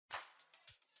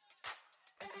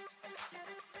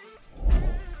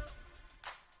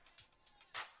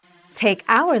Take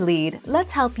our lead,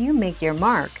 let's help you make your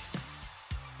mark.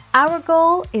 Our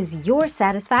goal is your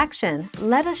satisfaction.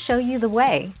 Let us show you the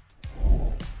way.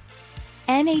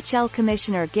 NHL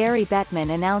Commissioner Gary Bettman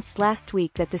announced last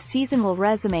week that the season will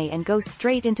resume and go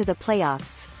straight into the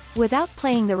playoffs, without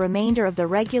playing the remainder of the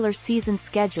regular season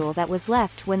schedule that was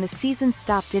left when the season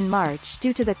stopped in March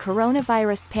due to the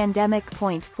coronavirus pandemic.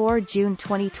 4 June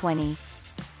 2020.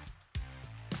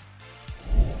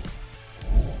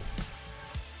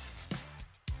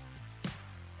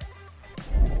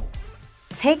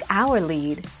 Take our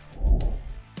lead.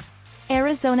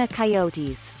 Arizona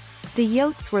Coyotes. The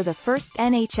Yotes were the first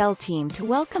NHL team to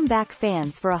welcome back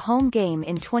fans for a home game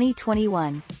in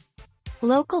 2021.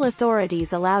 Local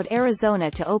authorities allowed Arizona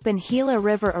to open Gila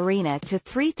River Arena to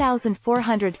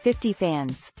 3,450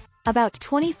 fans, about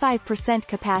 25%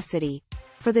 capacity,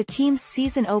 for the team's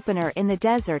season opener in the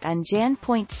desert on Jan.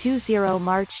 20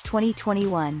 March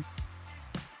 2021.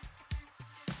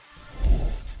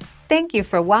 Thank you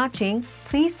for watching.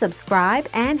 Please subscribe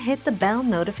and hit the bell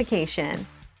notification.